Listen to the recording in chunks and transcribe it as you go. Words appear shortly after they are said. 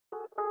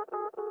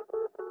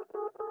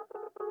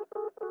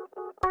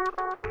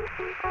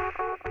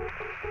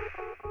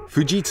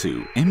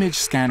FUJITSU Image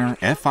Scanner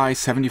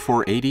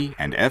fi-7480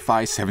 and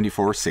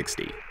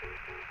fi-7460.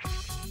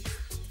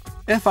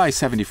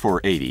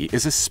 fi-7480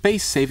 is a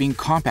space-saving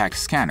compact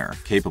scanner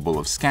capable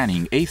of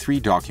scanning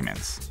A3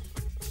 documents.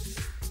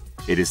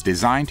 It is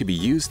designed to be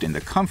used in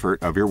the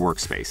comfort of your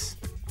workspace.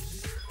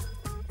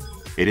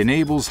 It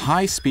enables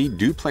high-speed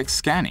duplex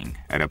scanning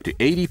at up to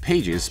 80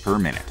 pages per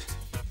minute.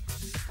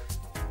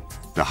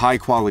 The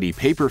high-quality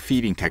paper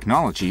feeding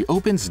technology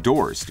opens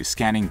doors to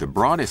scanning the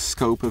broadest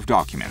scope of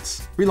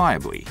documents,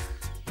 reliably.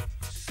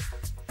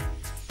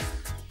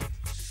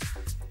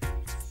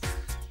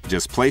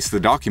 Just place the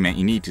document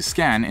you need to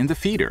scan in the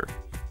feeder,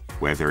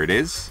 whether it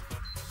is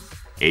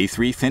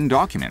A3 thin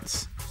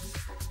documents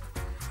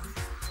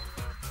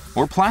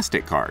or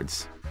plastic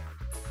cards.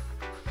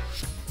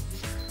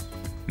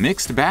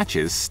 Mixed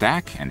batches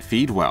stack and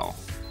feed well.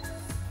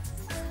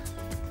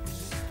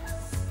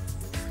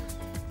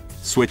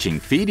 Switching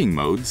feeding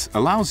modes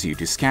allows you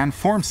to scan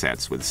form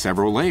sets with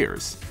several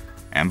layers,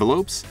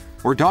 envelopes,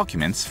 or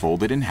documents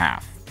folded in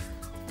half.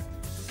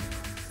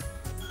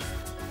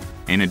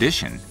 In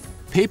addition,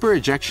 paper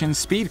ejection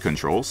speed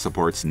control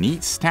supports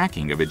neat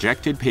stacking of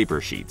ejected paper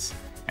sheets,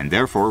 and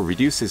therefore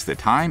reduces the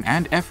time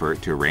and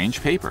effort to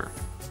arrange paper.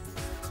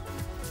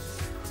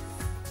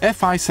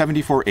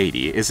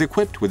 fi-7480 is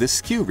equipped with a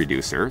skew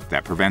reducer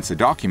that prevents a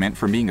document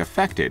from being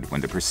affected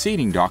when the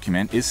preceding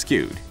document is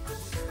skewed.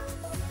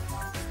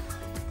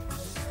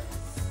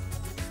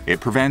 It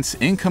prevents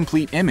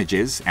incomplete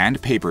images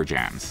and paper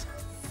jams.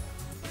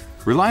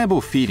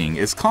 Reliable feeding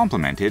is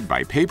complemented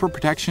by paper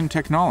protection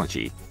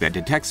technology that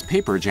detects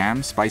paper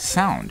jams by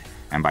sound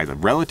and by the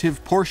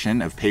relative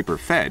portion of paper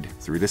fed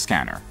through the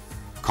scanner.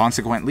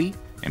 Consequently,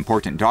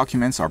 important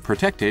documents are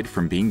protected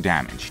from being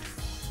damaged.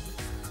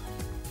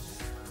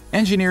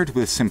 Engineered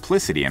with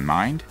simplicity in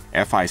mind,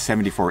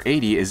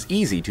 fi-7480 is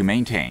easy to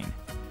maintain.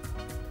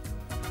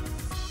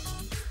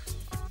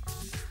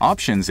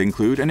 Options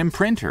include an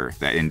imprinter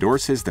that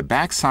endorses the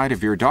backside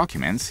of your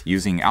documents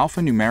using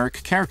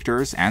alphanumeric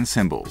characters and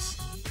symbols.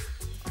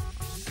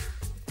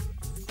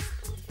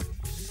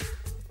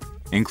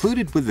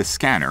 Included with the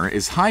scanner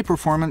is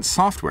high-performance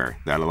software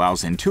that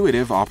allows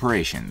intuitive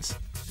operations.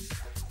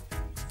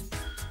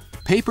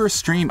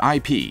 PaperStream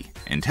IP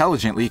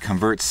intelligently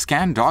converts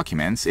scanned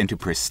documents into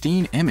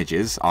pristine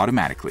images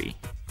automatically.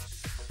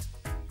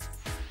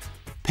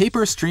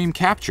 PaperStream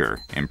Capture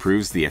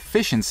improves the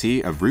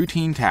efficiency of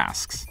routine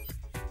tasks.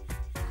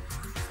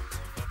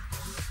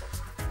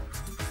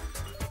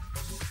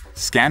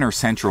 Scanner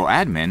Central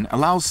Admin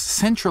allows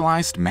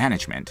centralized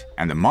management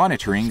and the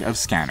monitoring of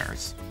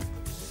scanners.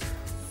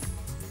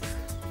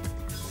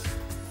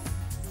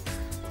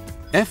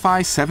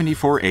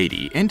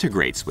 fi-7480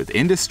 integrates with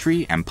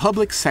industry and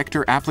public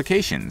sector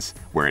applications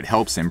where it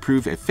helps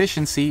improve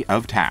efficiency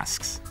of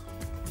tasks.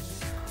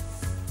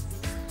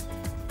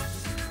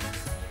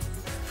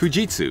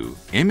 FUJITSU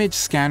Image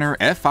Scanner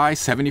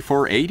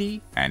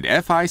fi-7480 and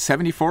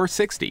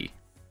fi-7460.